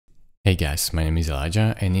Hey guys, my name is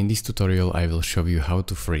Elijah and in this tutorial I will show you how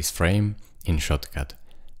to freeze frame in Shotcut.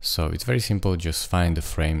 So it's very simple, just find the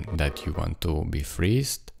frame that you want to be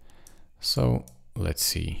freezed. So let's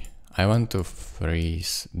see, I want to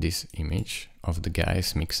freeze this image of the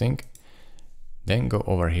guys mixing. Then go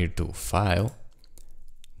over here to File,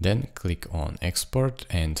 then click on Export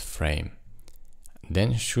and Frame.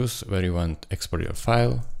 Then choose where you want to export your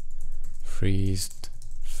file, freezed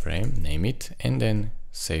frame, name it, and then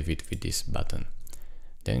save it with this button.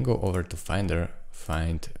 Then go over to Finder,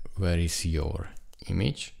 find where is your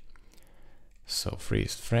image. So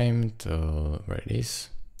freeze framed, where it is,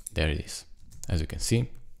 there it is. As you can see,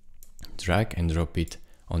 drag and drop it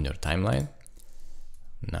on your timeline.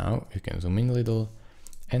 Now you can zoom in a little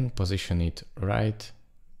and position it right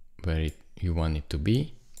where you want it to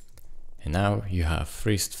be. And now you have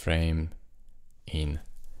freezed frame in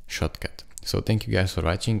Shotcut. So thank you guys for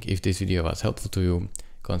watching. If this video was helpful to you,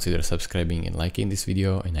 consider subscribing and liking this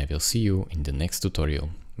video, and I will see you in the next tutorial.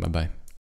 Bye bye.